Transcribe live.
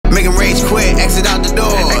Make him rage quit, exit out the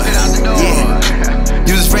door. Yeah.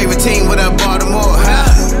 Use his favorite team with a Baltimore,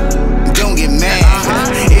 huh? Don't get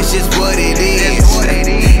mad, it's just what it is.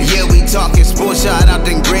 Yeah, we talking sports, shout out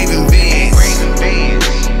to Ingravenvids.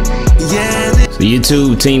 Yeah. So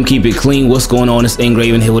YouTube team, keep it clean. What's going on? It's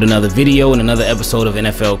Ingraven here with another video and another episode of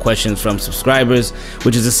NFL Questions from Subscribers,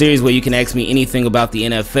 which is a series where you can ask me anything about the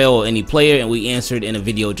NFL or any player, and we answer it in a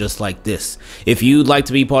video just like this. If you'd like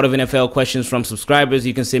to be part of NFL Questions from Subscribers,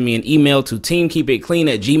 you can send me an email to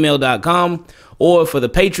teamkeepitclean@gmail.com, or for the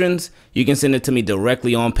patrons, you can send it to me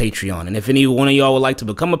directly on Patreon. And if any one of y'all would like to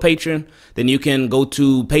become a patron, then you can go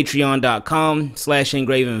to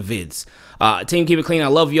patreon.com/Ingravenvids. Team, keep it clean. I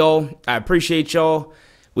love y'all. I appreciate y'all.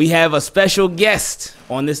 We have a special guest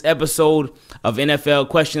on this episode of NFL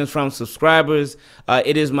Questions from Subscribers.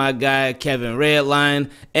 It is my guy, Kevin Redline.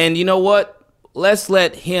 And you know what? Let's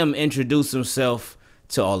let him introduce himself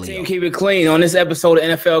to all of you. Team, keep it clean. On this episode of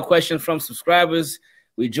NFL Questions from Subscribers,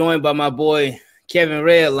 we're joined by my boy, Kevin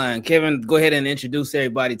Redline. Kevin, go ahead and introduce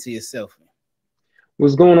everybody to yourself.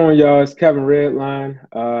 What's going on, y'all? It's Kevin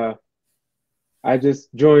Redline. I just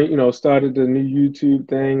joined, started the new YouTube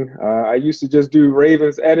thing. I used to just do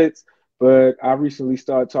Ravens edits, but I recently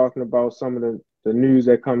started talking about some of the news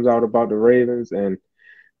that comes out about the Ravens, and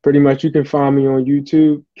pretty much you can find me on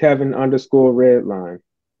YouTube, Kevin_Redline.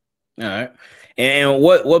 All right. And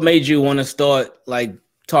what made you want to start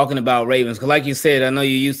talking about Ravens? Because like you said, I know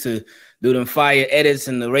you used to do them fire edits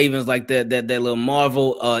and the Ravens like that little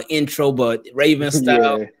Marvel intro, but Ravens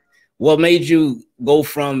style. Yeah. What made you go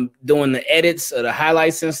from doing the edits or the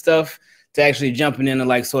highlights and stuff to actually jumping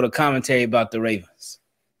into sort of commentary about the Ravens?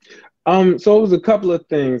 So it was a couple of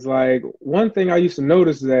things. Like, one thing I used to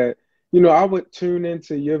notice that, I would tune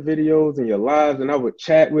into your videos and your lives and I would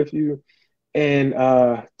chat with you. And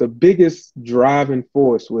the biggest driving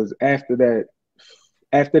force was after that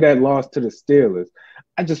loss to the Steelers,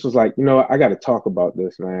 I just was like, I got to talk about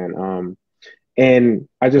this, man. And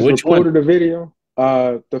I just recorded a video.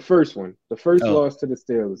 The first one, loss to the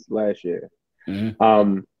Steelers last year.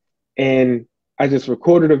 Mm-hmm. And I just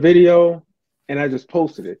recorded a video and I just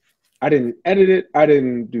posted it. I didn't edit it. I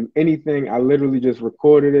didn't do anything. I literally just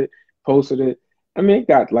recorded it, posted it. I mean, it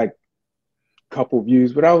got a couple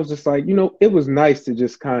views, but I was just like, it was nice to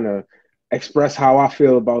just kind of express how I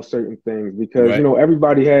feel about certain things because, right.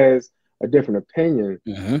 Everybody has a different opinion.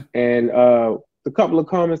 Mm-hmm. And the couple of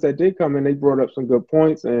comments that did come in, they brought up some good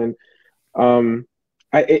points. And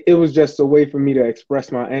it was just a way for me to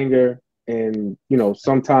express my anger and,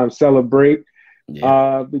 sometimes celebrate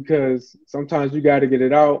because sometimes you got to get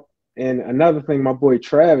it out. And another thing, my boy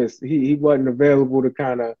Travis, he wasn't available to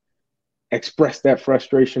kind of express that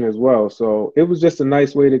frustration as well. So it was just a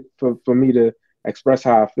nice way for me to express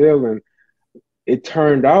how I feel. And it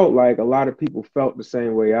turned out like a lot of people felt the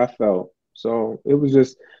same way I felt. So it was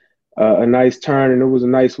just a nice turn, and it was a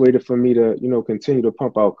nice way for me to, continue to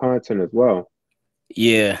pump out content as well.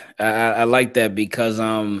 Yeah, I like that because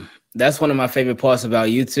that's one of my favorite parts about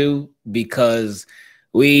YouTube, because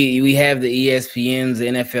we have the ESPNs, the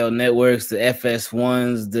NFL networks, the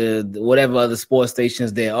FS1s, the whatever other sports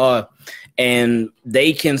stations there are, and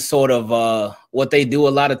they can sort of what they do a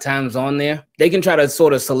lot of times on there, they can try to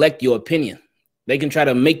sort of select your opinion. They can try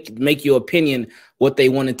to make your opinion what they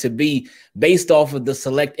want it to be based off of the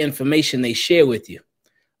select information they share with you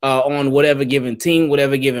on whatever given team,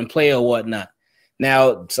 whatever given player or whatnot.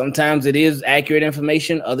 Now, sometimes it is accurate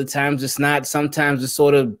information. Other times it's not. Sometimes it's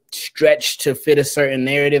sort of stretched to fit a certain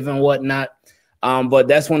narrative and whatnot. But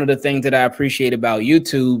that's one of the things that I appreciate about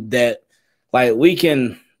YouTube, that we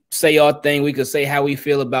can say our thing. We could say how we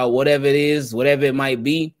feel about whatever it is, whatever it might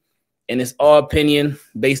be. And it's our opinion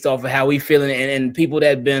based off of how we feel. And people that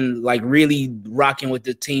have been really rocking with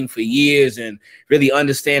the team for years and really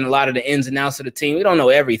understand a lot of the ins and outs of the team. We don't know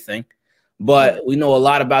everything, but we know a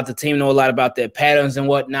lot about the team, know a lot about their patterns and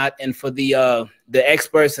whatnot. And for the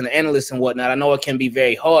experts and the analysts and whatnot, I know it can be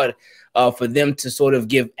very hard for them to sort of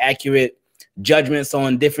give accurate judgments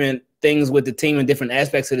on different things with the team and different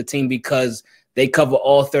aspects of the team, because they cover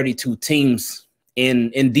all 32 teams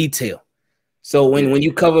in detail. So when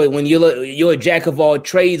you're a jack of all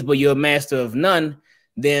trades, but you're a master of none,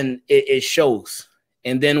 then it shows.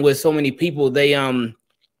 And then with so many people, they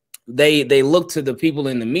look to the people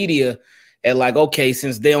in the media at okay,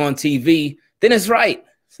 since they're on TV, then it's right.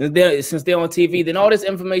 Since they're on TV, then all this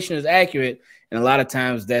information is accurate. And a lot of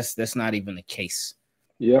times that's not even the case.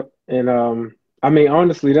 Yep. And I mean,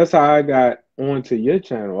 honestly, that's how I got onto your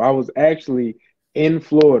channel. I was actually in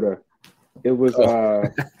Florida. It was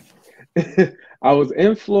I was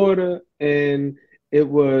in Florida, and it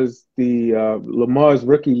was the Lamar's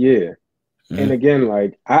rookie year. And again,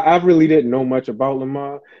 like I really didn't know much about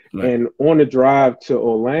Lamar. Right. And on the drive to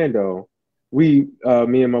Orlando, me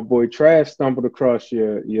and my boy Trash stumbled across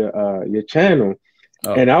your channel,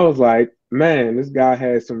 and I was like, man, this guy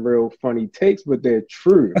has some real funny takes, but they're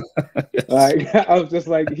true. Like I was just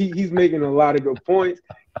like, he's making a lot of good points.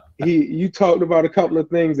 You talked about a couple of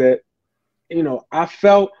things that, you know, I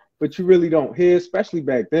felt, but you really don't hear, especially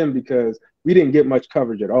back then, because we didn't get much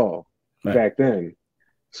coverage at all back then.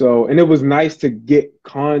 So, and it was nice to get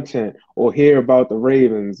content or hear about the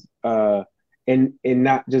Ravens, and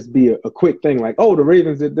not just be a quick thing like, oh, the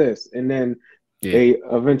Ravens did this, and then they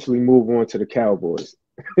eventually move on to the Cowboys.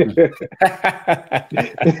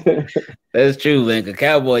 That's true, man. The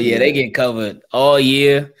Cowboys, they get covered all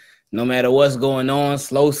year, no matter what's going on.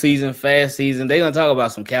 Slow season, fast season, they're gonna talk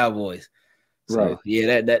about some Cowboys. So, right.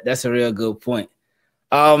 Yeah, that's a real good point.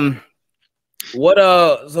 What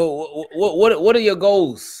are your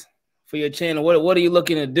goals for your channel? What are you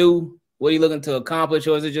looking to do? What are you looking to accomplish,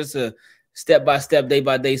 or is it just a step-by-step,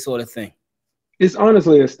 day-by-day sort of thing? It's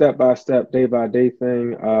honestly a step-by-step, day-by-day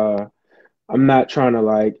thing. I'm not trying to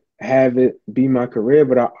like have it be my career,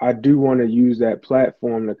 but I do want to use that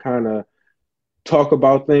platform to kind of talk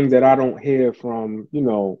about things that I don't hear from, you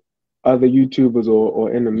know, other YouTubers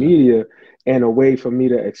or in the media, and a way for me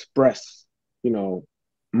to express, you know,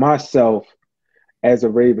 myself as a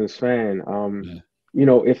Ravens fan. You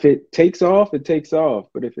know, if it takes off, it takes off.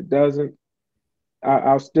 But if it doesn't,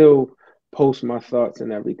 I'll still post my thoughts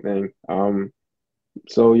and everything.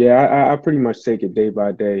 So yeah, I pretty much take it day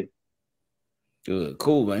by day. Good,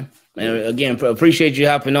 cool, man. And again, appreciate you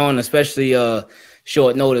hopping on, especially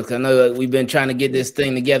short notice. I know we've been trying to get this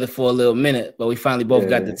thing together for a little minute, but we finally both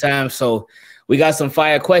got the time. So we got some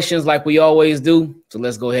fire questions like we always do. So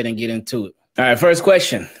let's go ahead and get into it. All right, first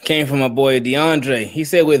question came from my boy DeAndre. He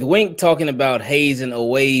said, with Wink talking about Hayes and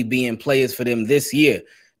Oway being players for them this year,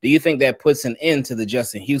 do you think that puts an end to the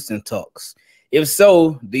Justin Houston talks? If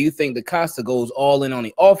so, do you think DaCosta goes all in on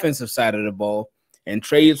the offensive side of the ball and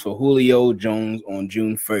trades for Julio Jones on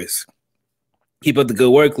June 1st? Keep up the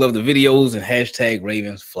good work. Love the videos and hashtag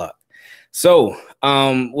Ravens flock. So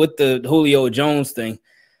with the Julio Jones thing,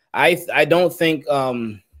 I don't think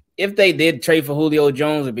if they did trade for Julio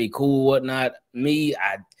Jones, it'd be cool, whatnot.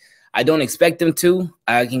 I don't expect them to.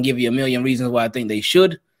 I can give you a million reasons why I think they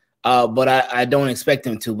should, but I don't expect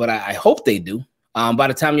them to. But I hope they do. By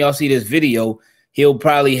the time y'all see this video, he'll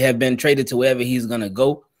probably have been traded to wherever he's gonna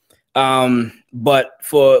go. But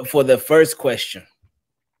for the first question,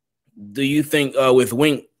 do you think with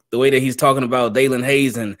Wink, the way that he's talking about Dalen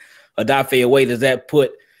Hayes and Odafe Oway, does that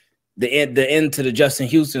put the end to the Justin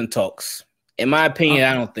Houston talks? In my opinion,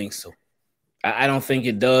 I don't think so. I don't think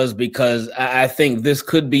it does, because I think this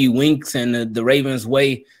could be Wink's and the Ravens'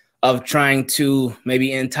 way of trying to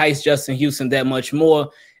maybe entice Justin Houston that much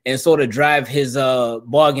more and sort of drive his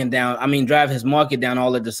drive his market down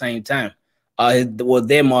all at the same time.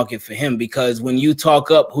 Their market for him, because when you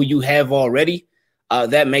talk up who you have already,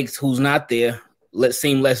 that makes who's not there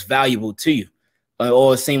seem less valuable to you,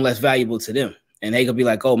 or seem less valuable to them. And they could be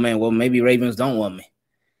like, oh man, well, maybe Ravens don't want me.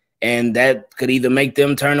 And that could either make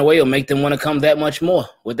them turn away or make them want to come that much more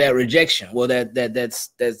with that rejection. Well,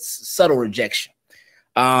 that's subtle rejection.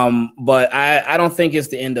 But I don't think it's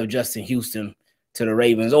the end of Justin Houston to the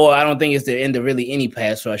Ravens, or I don't think it's the end of really any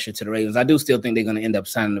pass rusher to the Ravens. I do still think they're going to end up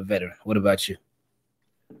signing a veteran. What about you?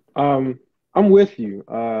 I'm with you.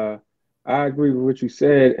 I agree with what you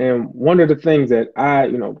said. And one of the things that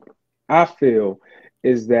I feel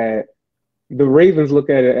is that the Ravens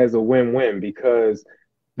look at it as a win-win, because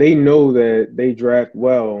they know that they draft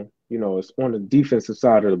well, it's on the defensive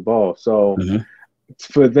side of the ball. So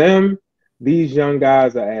for them, these young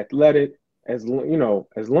guys are athletic. As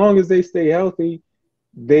long as they stay healthy,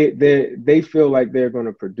 they feel like they're going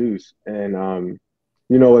to produce. And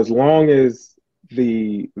as long as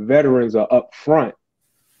the veterans are up front,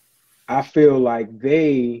 I feel like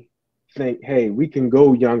they think, hey, we can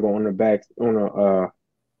go younger on the back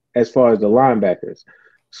as far as the linebackers.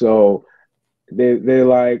 So they're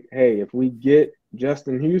like, hey, if we get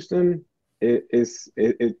Justin Houston, it's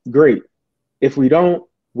great. If we don't,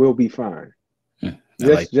 we'll be fine.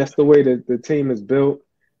 Just the way that the team is built,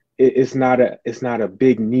 it's not a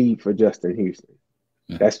big need for Justin Houston.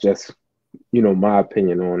 That's just my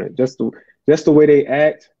opinion on it. Just the way they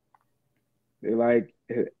act. They're like,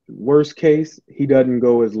 worst case, he doesn't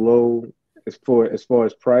go as low as far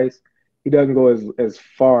as price. He doesn't go as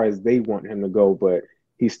far as they want him to go, but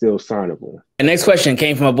he's still signable. The next question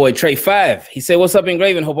came from my boy Trey 5. He said, "What's up,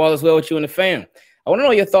 Ingraven? Hope all is well with you and the fam. I want to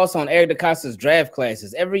know your thoughts on Eric DaCosta's draft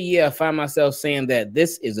classes. Every year I find myself saying that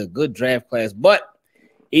this is a good draft class, but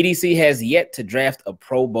EDC has yet to draft a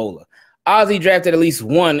Pro Bowler. Ozzie drafted at least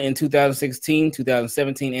one in 2016,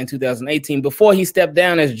 2017, and 2018 before he stepped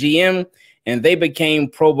down as GM, and they became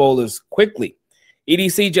Pro Bowlers quickly.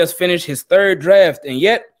 EDC just finished his third draft, and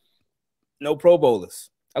yet no Pro Bowlers.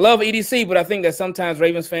 I love EDC, but I think that sometimes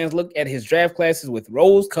Ravens fans look at his draft classes with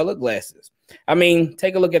rose-colored glasses. I mean,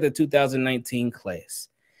 take a look at the 2019 class.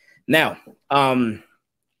 Now,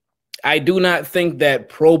 I do not think that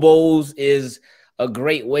Pro Bowls is a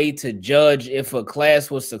great way to judge if a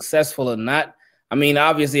class was successful or not. I mean,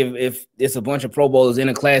 obviously, if it's a bunch of Pro Bowlers in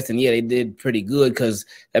a class, then yeah, they did pretty good because,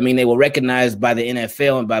 I mean, they were recognized by the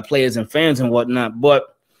NFL and by players and fans and whatnot.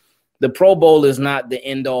 But the Pro Bowl is not the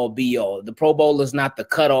end-all, be-all. The Pro Bowl is not the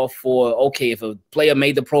cutoff for, okay, if a player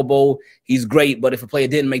made the Pro Bowl, he's great, but if a player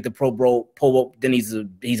didn't make the Pro Bowl, then he's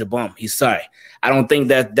a bum. He's sorry. I don't think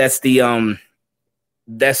that's where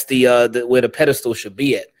the pedestal should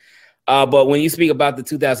be at. But when you speak about the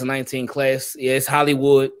 2019 class, yeah, it's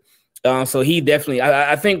Hollywood. So he definitely,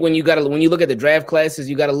 I think when you look at the draft classes,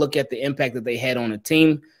 you got to look at the impact that they had on the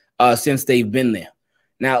team since they've been there.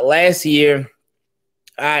 Now, last year,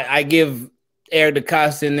 I give Eric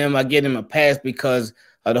DeCosta and them, I give him a pass because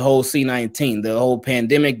of the whole C-19, the whole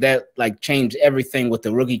pandemic that like changed everything with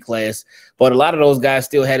the rookie class. But a lot of those guys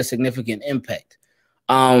still had a significant impact.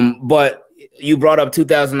 But you brought up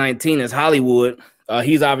 2019 as Hollywood.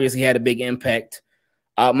 He's obviously had a big impact.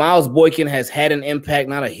 Miles Boykin has had an impact,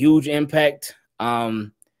 not a huge impact.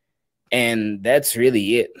 And that's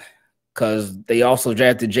really it because they also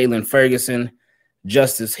drafted Jalen Ferguson,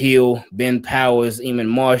 Justice Hill, Ben Powers, Eamon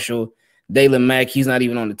Marshall, Dalen Mack. He's not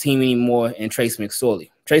even on the team anymore, and Trace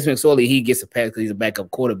McSorley. Trace McSorley, he gets a pass because he's a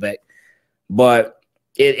backup quarterback. But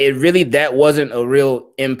it really, that wasn't a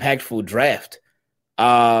real impactful draft.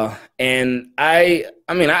 And I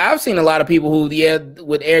mean, I've seen a lot of people who, yeah,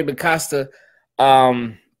 with Eric DeCosta,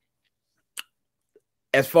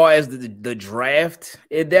 as far as the draft,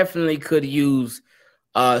 it definitely could use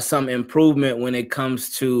some improvement when it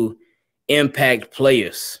comes to impact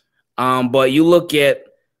players. But you look at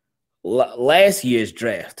last year's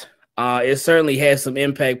draft, it certainly has some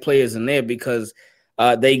impact players in there because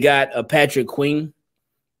they got a Patrick Queen,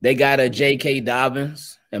 they got a J.K.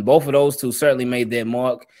 Dobbins, and both of those two certainly made their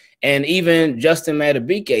mark. And even Justin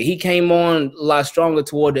Madubuike, he came on a lot stronger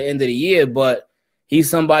toward the end of the year, but he's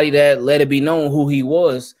somebody that let it be known who he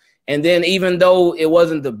was. And then even though it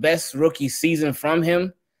wasn't the best rookie season from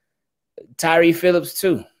him, Tyree Phillips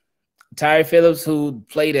too. Tyree Phillips, who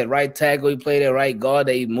played at right tackle, he played at right guard.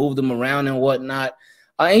 They moved him around and whatnot.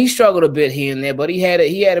 And he struggled a bit here and there, but he had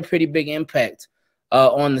a pretty big impact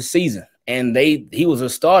on the season. And he was a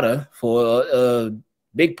starter for a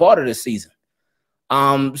big part of the season.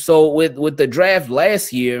 So with the draft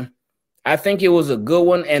last year, I think it was a good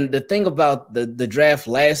one. And the thing about the draft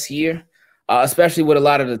last year, especially with a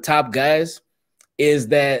lot of the top guys, is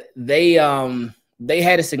that they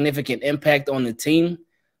had a significant impact on the team,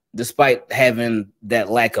 despite having that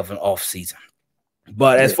lack of an off season.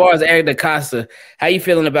 But as far as Eric DeCosta, how you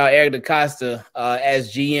feeling about Eric DeCosta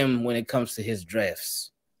as GM when it comes to his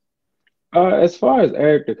drafts? As far as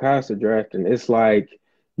Eric DeCosta drafting, it's like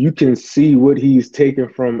you can see what he's taken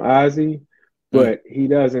from Ozzie, but he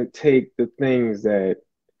doesn't take the things that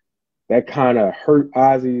kind of hurt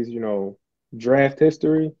Ozzie's, draft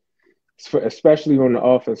history, especially on the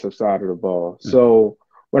offensive side of the ball. So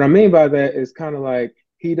what I mean by that is kind of like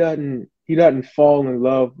he doesn't fall in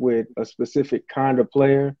love with a specific kind of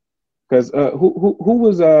player. Because who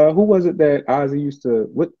was it that Ozzie used to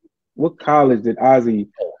what college did Ozzie?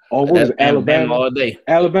 Oh, what was it, Alabama all day.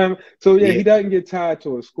 Alabama. So yeah, he doesn't get tied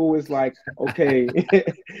to a school. It's like, okay,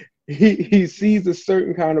 he sees a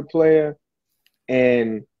certain kind of player,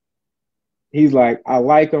 and he's like, I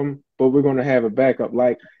like him, but we're gonna have a backup.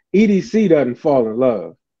 Like EDC doesn't fall in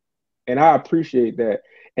love, and I appreciate that.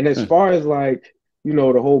 And as far as like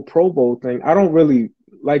the whole Pro Bowl thing, I don't really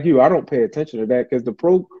like you. I don't pay attention to that because the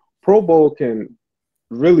Pro Bowl can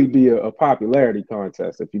really be a popularity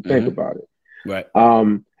contest if you think about it. Right.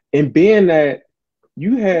 And being that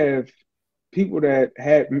you have people that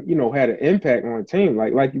had an impact on the team,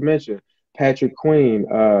 like you mentioned, Patrick Queen,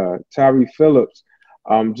 Tyree Phillips,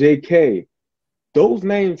 J.K., those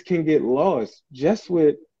names can get lost just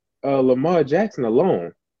with Lamar Jackson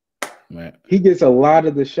alone. Right. He gets a lot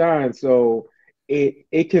of the shine, so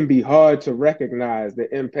it can be hard to recognize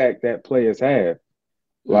the impact that players have.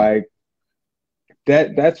 Like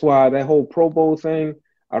that's why that whole Pro Bowl thing,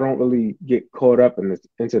 I don't really get caught up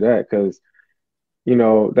into that because,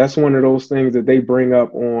 that's one of those things that they bring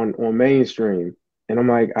up on mainstream, and I'm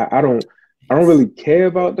like, I don't really care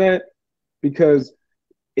about that because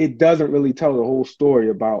it doesn't really tell the whole story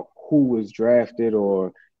about who was drafted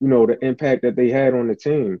or, you know, the impact that they had on the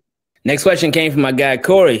team. Next question came from my guy,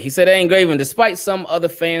 Corey. He said, hey, Ingraven, despite some other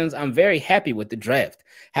fans, I'm very happy with the draft.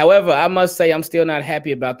 However, I must say I'm still not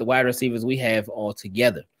happy about the wide receivers we have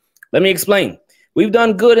altogether. Let me explain. We've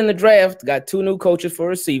done good in the draft, got 2 new coaches for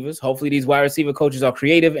receivers. Hopefully these wide receiver coaches are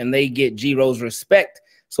creative and they get G-Ro's respect,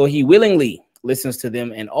 so he willingly listens to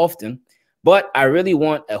them and often. But I really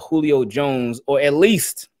want a Julio Jones or at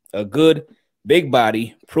least a good, big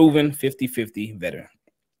body, proven 50-50 veteran.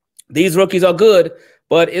 These rookies are good,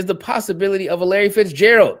 but is the possibility of a Larry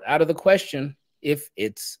Fitzgerald out of the question if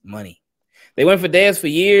it's money? They went for Dez for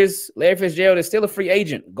years. Larry Fitzgerald is still a free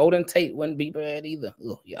agent. Golden Tate wouldn't be bad either.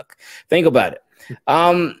 Oh, yuck. Think about it.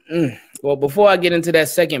 Well, before I get into that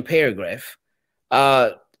second paragraph,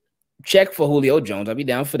 check for Julio Jones. I'll be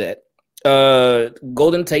down for that.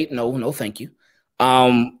 Golden Tate, no, thank you.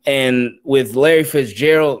 And with Larry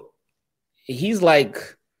Fitzgerald, he's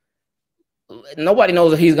like, nobody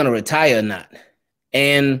knows if he's going to retire or not.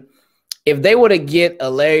 And if they were to get a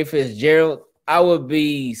Larry Fitzgerald, I would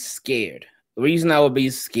be scared. The reason I would be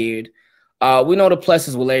scared, we know the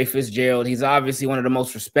pluses with Larry Fitzgerald. He's obviously one of the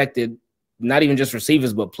most respected, not even just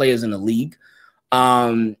receivers, but players in the league.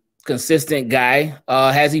 Consistent guy.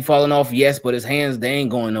 Has he fallen off? Yes, but his hands, they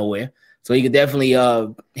ain't going nowhere. So he could definitely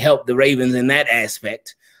help the Ravens in that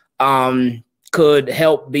aspect. Could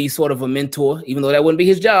help be sort of a mentor, even though that wouldn't be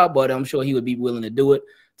his job, but I'm sure he would be willing to do it,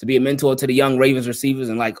 to be a mentor to the young Ravens receivers,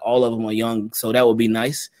 and like all of them are young, so that would be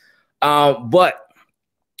nice. But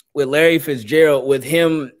with Larry Fitzgerald, with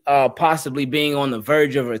him possibly being on the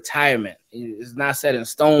verge of retirement, it's not set in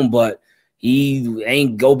stone, but he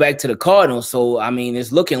ain't go back to the Cardinals, so I mean,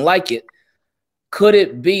 it's looking like it. Could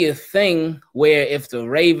it be a thing where if the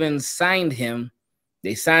Ravens signed him,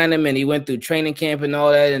 they signed him and he went through training camp and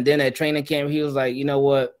all that, and then at training camp, he was like, you know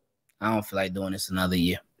what? I don't feel like doing this another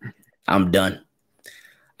year. I'm done.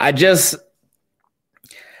 No.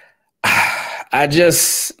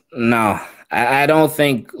 I don't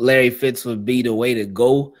think Larry Fitz would be the way to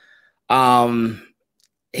go.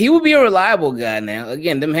 He would be a reliable guy now.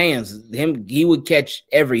 Again, them hands, he would catch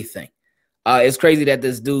everything. It's crazy that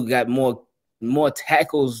this dude got more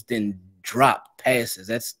tackles than drop passes.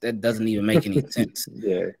 That doesn't even make any sense.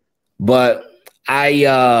 Yeah. But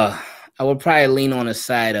I would probably lean on the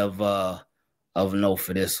side of no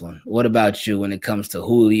for this one. What about you when it comes to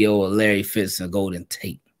Julio or Larry Fitz and Golden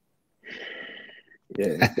Tate?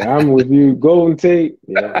 Yeah, I'm with you. Golden Tate,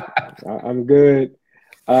 yeah, I'm good.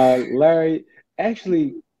 Larry,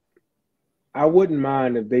 actually, I wouldn't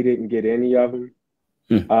mind if they didn't get any of them.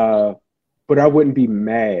 But I wouldn't be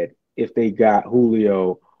mad if they got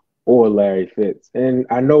Julio or Larry Fitz. And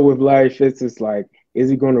I know with Larry Fitz, it's like, is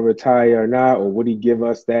he going to retire or not? Or would he give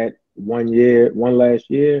us that one last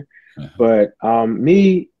year? But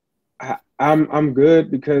me, I'm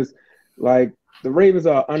good because, like, the Ravens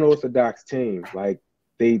are an unorthodox team. Like,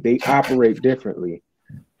 they operate differently.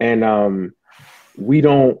 And I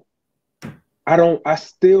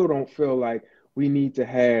still don't feel like we need to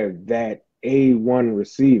have that A1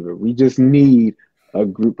 receiver. We just need a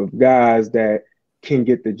group of guys that can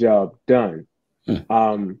get the job done.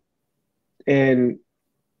 And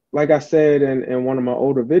like I said in one of my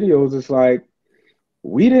older videos, it's like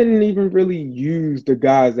we didn't even really use the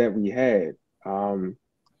guys that we had.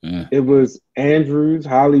 It was Andrews,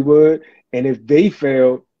 Hollywood, and if they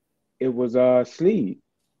failed, it was Snead.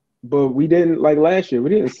 But we didn't, like last year, we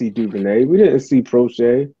didn't see Duvernay. We didn't see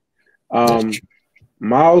Prochet.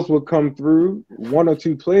 Miles would come through 1 or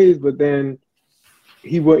 2 plays, but then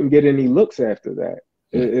he wouldn't get any looks after that.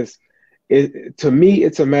 To me,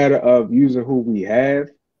 it's a matter of using who we have,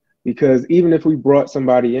 because even if we brought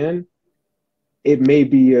somebody in, it may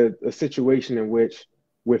be a situation in which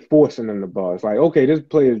we're forcing them the ball. It's like, okay, this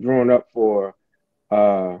play is drawn up for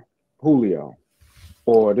Julio,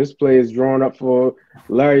 or this play is drawn up for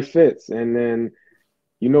Larry Fitz. And then,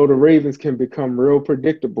 you know, the Ravens can become real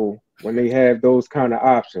predictable when they have those kind of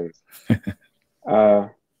options.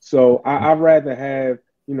 So I'd rather have,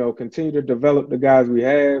 you know, continue to develop the guys we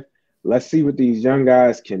have. Let's see what these young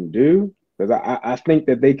guys can do, because I think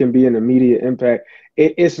that they can be an immediate impact.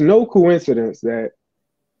 It's no coincidence that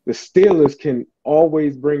the Steelers can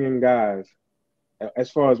always bring in guys, as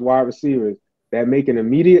far as wide receivers, that make an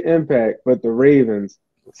immediate impact, but the Ravens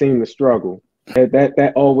seem to struggle.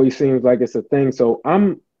 That always seems like it's a thing. So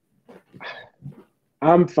I'm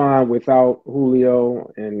fine without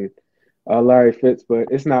Julio and Larry Fitz, but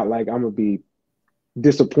it's not like I'm gonna be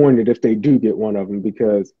disappointed if they do get one of them,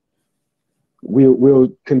 because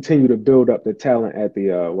we'll continue to build up the talent at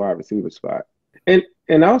the wide receiver spot. And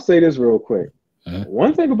I'll say this real quick.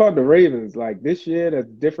 One thing about the Ravens, like this year, that's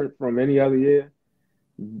different from any other year.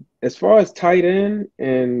 As far as tight end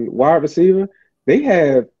and wide receiver, they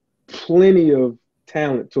have plenty of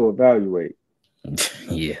talent to evaluate.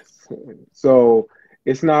 Yeah. So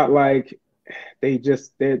it's not like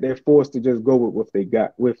they're forced to just go with what they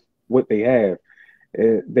got, with what they have.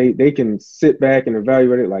 They can sit back and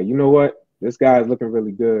evaluate it like, you know what, this guy's looking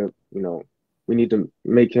really good. You know, we need to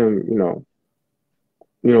make him,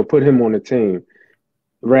 put him on the team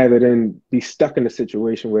rather than be stuck in a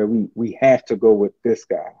situation where we have to go with this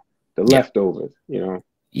guy, the leftovers,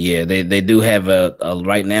 Yeah, they do have a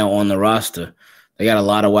right now on the roster. They got a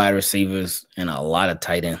lot of wide receivers and a lot of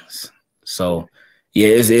tight ends. So yeah,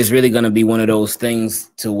 it's really gonna be one of those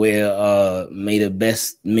things to where may the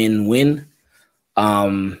best men win.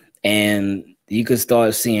 And you could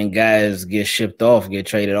start seeing guys get shipped off, get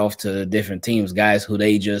traded off to different teams, guys who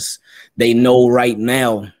they know right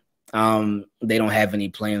now they don't have any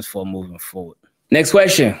plans for moving forward. Next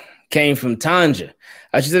question came from Tanja.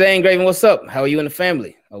 She said, "Hey, Ingraven, what's up? How are you and the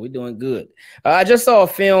family?" Oh, we're doing good. I just saw a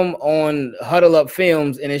film on Huddle Up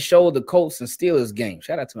Films, and it showed the Colts and Steelers game.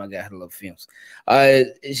 Shout out to my guy, Huddle Up Films.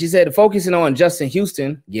 She said, focusing on Justin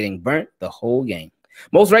Houston getting burnt the whole game.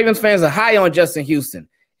 Most Ravens fans are high on Justin Houston.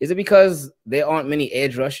 Is it because there aren't many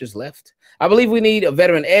edge rushers left? I believe we need a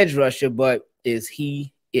veteran edge rusher, but is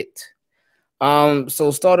he it?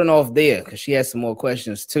 So starting off there, because she has some more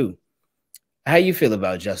questions too. How you feel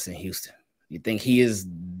about Justin Houston? You think he is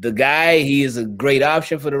the guy? He is a great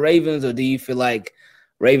option for the Ravens, or do you feel like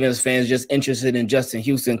Ravens fans just interested in Justin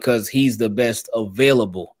Houston because he's the best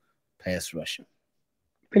available pass rusher?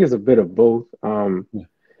 I think it's a bit of both. When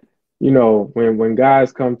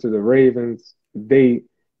guys come to the Ravens, like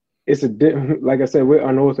I said, we're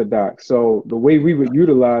unorthodox. So the way we would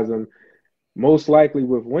utilize them, most likely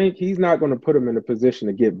with Wink, he's not going to put him in a position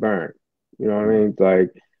to get burned. You know what I mean?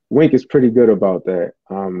 Like Wink is pretty good about that.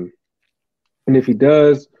 And if he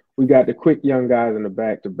does, we got the quick young guys in the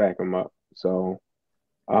back to back him up. So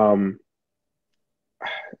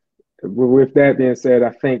with that being said,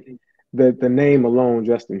 I think the name alone,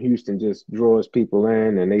 Justin Houston, just draws people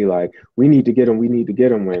in, and they like, we need to get him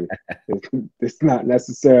when it's not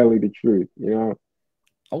necessarily the truth,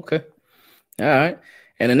 Okay. All right.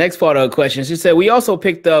 And the next part of the question, she said, we also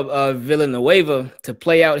picked up Villanueva to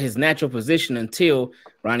play out his natural position until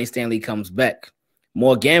Ronnie Stanley comes back.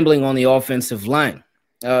 More gambling on the offensive line.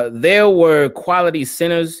 There were quality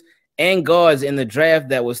centers and guards in the draft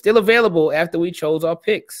that were still available after we chose our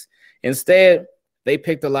picks. Instead, they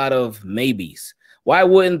picked a lot of maybes. Why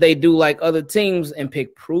wouldn't they do like other teams and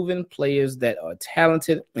pick proven players that are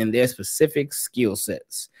talented in their specific skill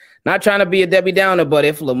sets? Not trying to be a Debbie Downer, but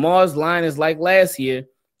if Lamar's line is like last year,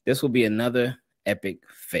 this will be another epic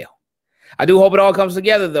fail. I do hope it all comes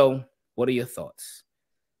together, though. What are your thoughts?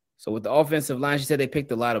 So with the offensive line, she said they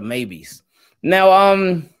picked a lot of maybes. Now,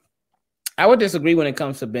 I would disagree when it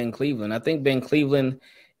comes to Ben Cleveland. I think Ben Cleveland,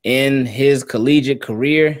 in his collegiate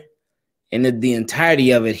career, in the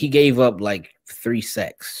entirety of it, he gave up like 3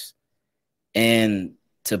 sacks. And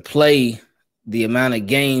to play the amount of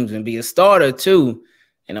games and be a starter too,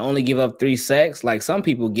 and only give up 3 sacks, like some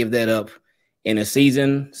people give that up in a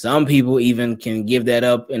season. Some people even can give that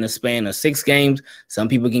up in a span of 6 games. Some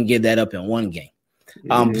people can give that up in 1 game.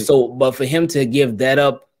 But for him to give that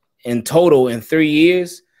up in total in 3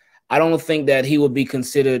 years, I don't think that he would be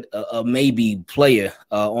considered a maybe player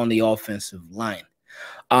on the offensive line.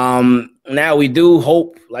 Now we do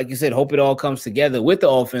hope, like you said, hope it all comes together with the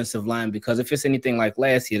offensive line, because if it's anything like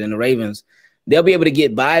last year, then the Ravens, they'll be able to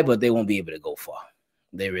get by, but they won't be able to go far.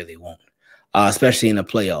 They really won't, especially in the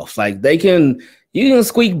playoffs. Like you can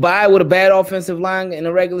squeak by with a bad offensive line in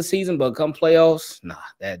the regular season, but come playoffs, nah,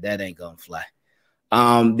 that ain't gonna fly.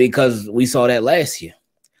 Because we saw that last year.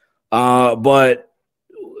 But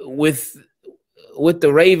with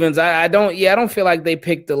the Ravens, I don't feel like they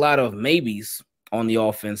picked a lot of maybes on the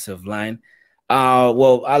offensive line.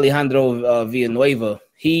 Alejandro Villanueva,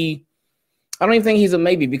 I don't even think he's a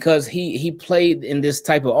maybe, because he played in this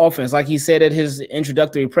type of offense. Like he said at his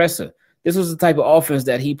introductory presser, this was the type of offense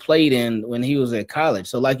that he played in when he was at college.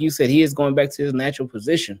 So like you said, he is going back to his natural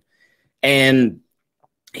position, and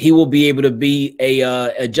he will be able to be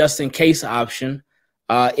a just-in-case option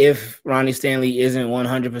if Ronnie Stanley isn't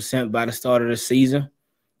 100% by the start of the season.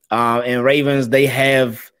 And Ravens, they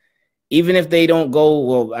have, even if they don't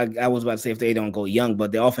go, I was about to say if they don't go young,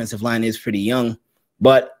 but the offensive line is pretty young.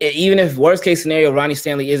 But even if worst-case scenario, Ronnie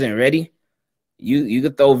Stanley isn't ready, you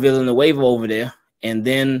could throw Villanueva over there, and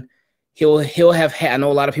then he'll have had, I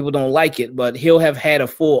know a lot of people don't like it, but he'll have had a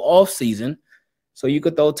full off season, so you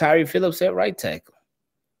could throw Tyree Phillips at right tackle.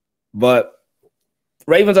 But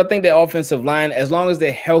Ravens, I think their offensive line, as long as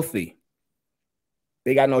they're healthy,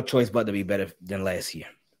 they got no choice but to be better than last year.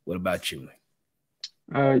 What about you?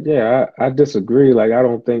 Yeah, I disagree. Like, I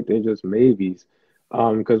don't think they're just maybes.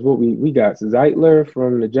 Because what we got Zeitler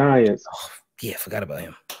from the Giants, Oh, yeah, forgot about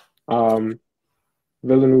him. um,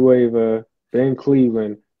 Villanueva, Ben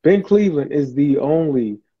Cleveland. Ben Cleveland is the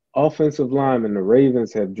only offensive lineman the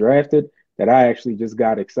Ravens have drafted that I actually just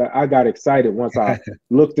got excited. I got excited once I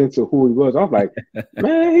looked into who he was. I was like,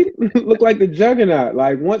 man, he looked like the juggernaut.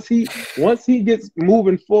 Like once he gets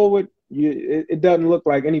moving forward, it doesn't look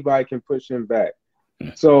like anybody can push him back.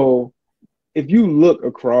 So if you look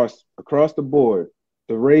across the board,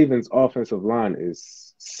 the Ravens offensive line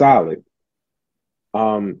is solid.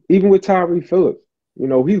 Even with Tyree Phillips, you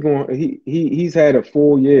know, he's had a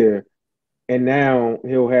full year, and now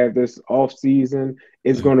he'll have this off season.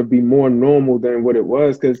 It's going to be more normal than what it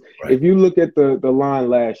was, because if you look at the line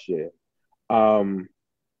last year,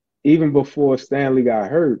 even before Stanley got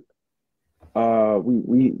hurt,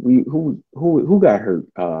 we who got hurt?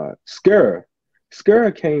 Skura.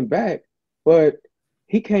 Skura came back, but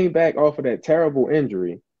he came back off of that terrible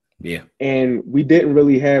injury. Yeah. And we didn't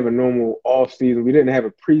really have a normal off season. We didn't have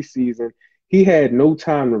a preseason. He had no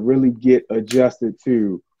time to really get adjusted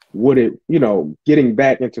to getting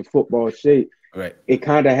back into football shape. Right. It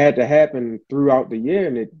kind of had to happen throughout the year,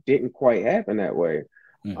 and it didn't quite happen that way.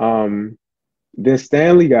 Then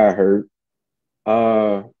Stanley got hurt,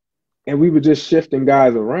 and we were just shifting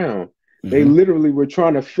guys around. They literally were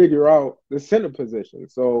trying to figure out the center position.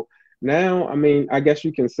 So now, I mean, I guess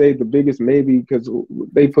you can say the biggest maybe, because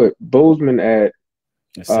they put Bozeman at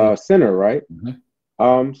center, right?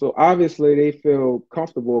 So obviously they feel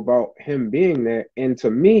comfortable about him being there. And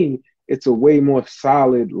to me, it's a way more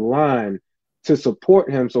solid line to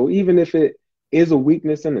support him. So even if it is a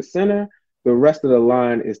weakness in the center, the rest of the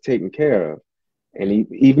line is taken care of. And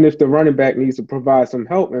even if the running back needs to provide some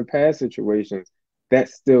help in pass situations,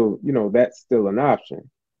 that's still an option.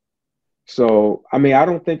 So, I mean, I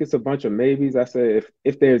don't think it's a bunch of maybes. I say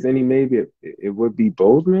if there's any maybe, it would be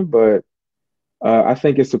Bozeman, but I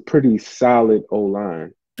think it's a pretty solid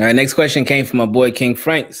O-line. All right, next question came from my boy King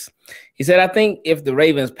Franks. He said, I think if the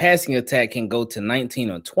Ravens passing attack can go to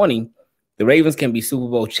 19 or 20, the Ravens can be Super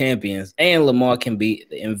Bowl champions and Lamar can be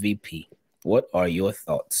the MVP. What are your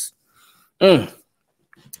thoughts?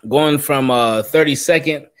 Going from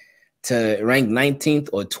 32nd to ranked 19th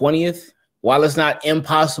or 20th, while it's not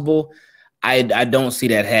impossible, I don't see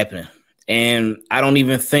that happening. And I don't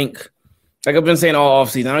even think, like I've been saying all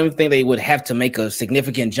offseason, I don't even think they would have to make a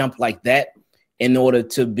significant jump like that in order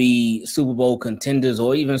to be Super Bowl contenders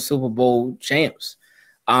or even Super Bowl champs.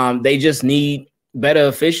 They just need better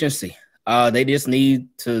efficiency. They just need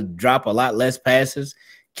to drop a lot less passes,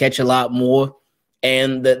 catch a lot more.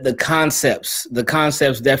 And the concepts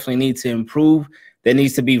definitely need to improve. There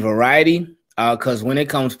needs to be variety, because when it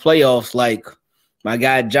comes playoffs, like my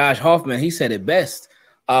guy Josh Hoffman, he said it best,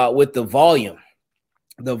 with the volume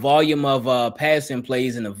of passing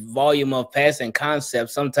plays and the volume of passing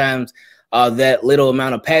concepts. Sometimes that little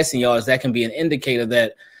amount of passing yards, that can be an indicator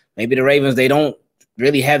that maybe the Ravens, they don't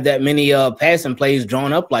really have that many passing plays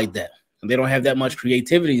drawn up like that. They don't have that much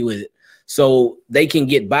creativity with it. So they can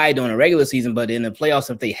get by during the regular season, but in the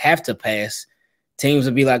playoffs, if they have to pass, teams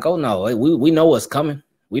would be like, oh, no, we know what's coming.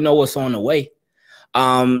 We know what's on the way.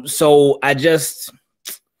 So I just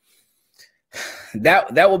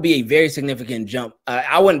that would be a very significant jump.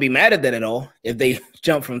 I wouldn't be mad at that at all if they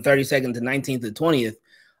jump from 32nd to 19th to 20th.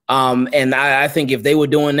 And I think if they were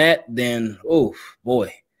doing that, then, oh,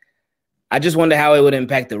 boy, I just wonder how it would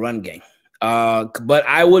impact the run game. But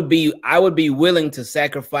I would be willing to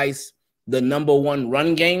sacrifice the #1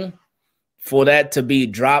 run game for that to be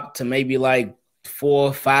dropped to maybe like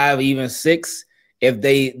 4, 5, even 6 if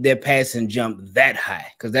their passing jump that high,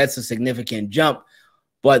 because that's a significant jump.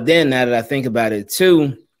 But then now that I think about it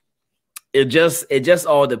too, it just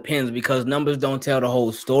all depends, because numbers don't tell the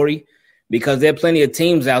whole story, because there are plenty of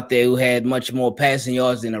teams out there who had much more passing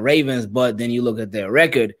yards than the Ravens, but then you look at their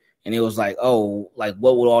record and it was like, oh, like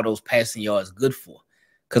what were all those passing yards good for?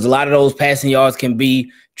 Because a lot of those passing yards can be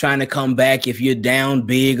trying to come back if you're down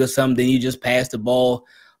big or something, you just pass the ball.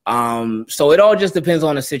 So it all just depends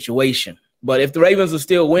on the situation. But if the Ravens are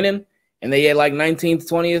still winning and they had like 19th,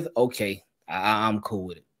 20th, okay, I'm cool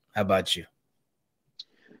with it. How about you?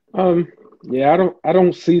 Yeah, I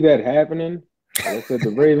don't see that happening. Like I said,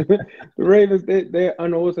 the Ravens, they're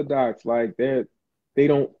unorthodox. Like they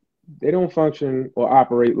don't function or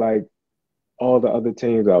operate like all the other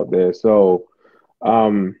teams out there. So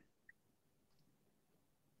I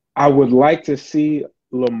would like to see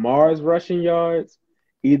Lamar's rushing yards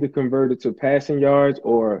either converted to passing yards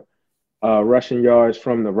or rushing yards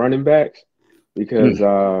from the running backs, because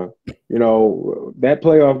you know, that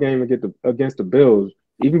playoff game against the Bills,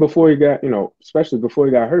 even before he got, you know, especially before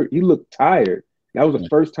he got hurt, he looked tired. That was the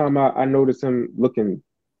first time I noticed him looking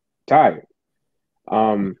tired.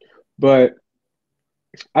 But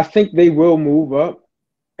I think they will move up,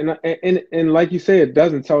 and like you said, it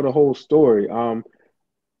doesn't tell the whole story.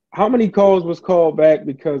 How many calls was called back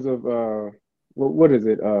because of what is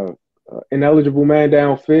it? Ineligible man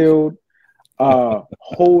downfield,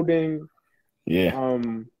 holding,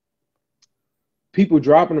 people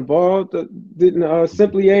dropping the ball. Didn't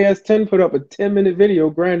Simply AS10 put up a 10-minute video?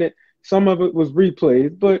 Granted, some of it was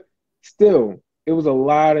replays, but still, it was a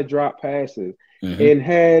lot of drop passes. And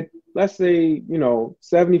had, let's say, you know,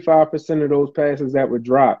 75% of those passes that were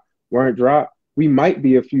dropped weren't dropped, we might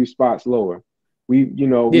be a few spots lower. We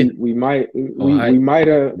might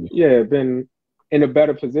have been in a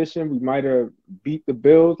better position. We might have beat the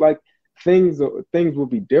Bills. Like, things will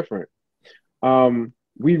be different.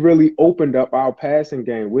 We really opened up our passing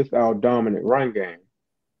game with our dominant run game.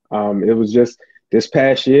 It was just this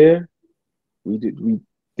past year we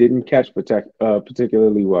didn't catch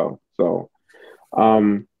particularly well. So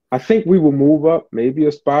I think we will move up maybe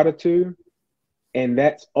a spot or two, and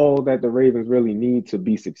that's all that the Ravens really need to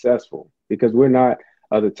be successful, because we're not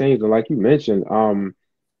other teams. And like you mentioned,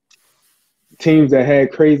 teams that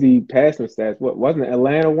had crazy passing stats. What wasn't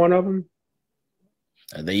Atlanta one of them?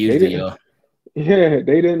 They usually are. Yeah,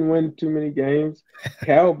 they didn't win too many games.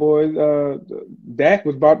 Cowboys, Dak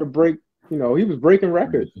was about to break, you know, he was breaking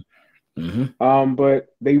records. But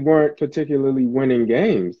they weren't particularly winning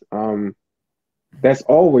games. That's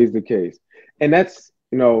always the case. And that's,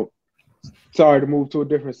 you know, sorry to move to a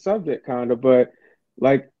different subject kind of, but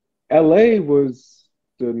like LA was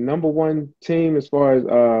the #1 team as far as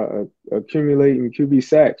accumulating QB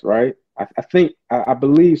sacks, right? I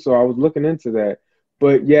believe so. I was looking into that.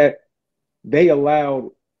 But yet they allowed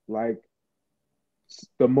like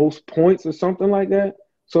the most points or something like that.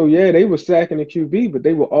 So yeah, they were sacking the QB, but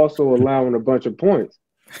they were also allowing a bunch of points.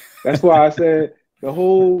 That's why I said the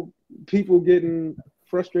whole people getting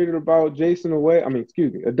frustrated about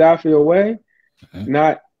Adafi away,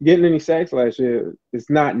 not getting any sacks last year. It's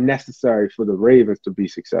not necessary for the Ravens to be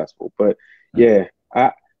successful. But yeah,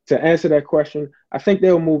 to answer that question, I think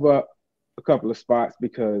they'll move up a couple of spots,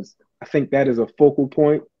 because I think that is a focal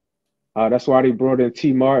point. That's why they brought in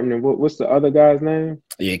T. Martin, and what's the other guy's name?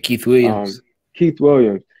 Yeah, Keith Williams. Keith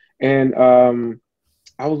Williams. And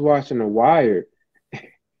I was watching The Wire,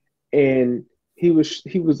 and he was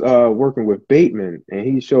working with Bateman, and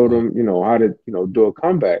he showed him, you know, how to, you know, do a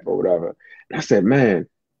comeback or whatever. And I said, man,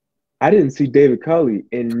 I didn't see David Culley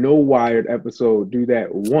in no Wired episode do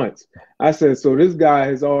that once. I said, so this guy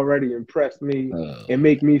has already impressed me and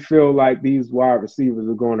make me feel like these wide receivers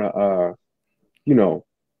are going to, you know,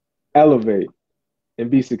 elevate and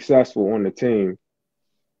be successful on the team.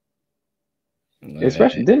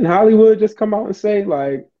 Especially, didn't Hollywood just come out and say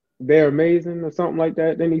like they're amazing or something like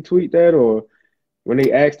that? Didn't he tweet that? Or when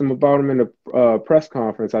they asked him about him in the press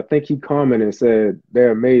conference, I think he commented and said they're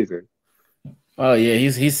amazing. Oh yeah,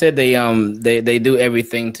 he said they do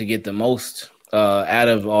everything to get the most out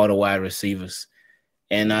of all the wide receivers,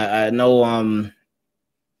 and I know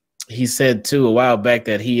he said too a while back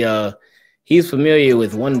that he's familiar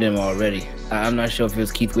with one of them already. I'm not sure if it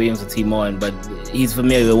was Keith Williams or T. Martin, but he's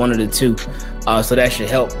familiar with one of the two. So that should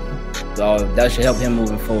help. That should help him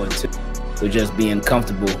moving forward too, with just being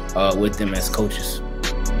comfortable with them as coaches.